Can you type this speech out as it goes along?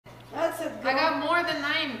lets it go. I got more than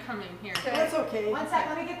 9 coming here. That's okay. 1 second,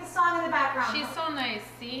 let me get the song in the background. She's so nice,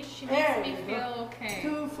 see? She There makes me you feel go. okay.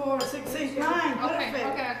 2, 4, 6, 8, 9. Okay, Perfect.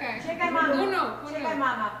 okay. Checa mama. Uno. Checa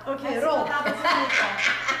mama. Okay, roll.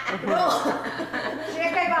 Roll.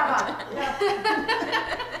 Checa baba.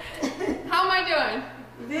 How am I doing?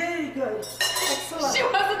 Very good. Excellent. She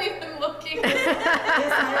wasn't even looking.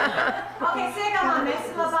 Yes, I Okay, checa mama.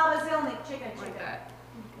 Mesla baba Zelnik. Checa, Like checa. that.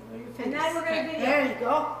 And then we're going to video. There you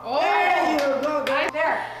go. Oh. There you go.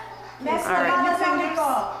 There. Mesla All right, baba your Zelnik.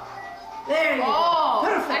 fingers. There you Oh, go.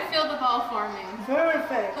 I Perfect. feel the ball forming.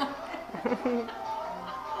 Perfect.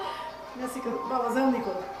 Mexico, Baba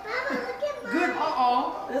Zelnico. Good.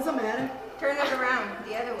 Uh-oh. Doesn't matter. Turn it around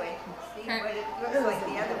the other way. See Okay. what it looks like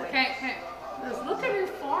the other way. Okay. Look at her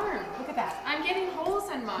form. Look at that. I'm getting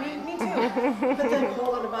holes in mine. Me too. Put that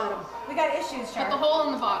hole on the bottom. We got issues, Put Char. the hole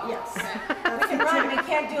in the bottom. Yes. Okay. We can run, we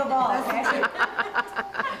can't do a ball, okay?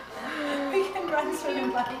 We can run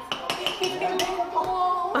certain bikes. We can make a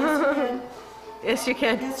ball. Yes, you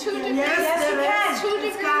can. Yes, Two you can. degrees. Yes, you there can. is. 2 It's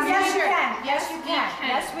degrees. coming. Yes, you can. Yes, Yes, you we can. can.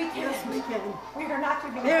 Yes, we can. Yes, we can. We are not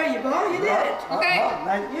giving up. There you go. You did it. Okay.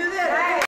 You did it.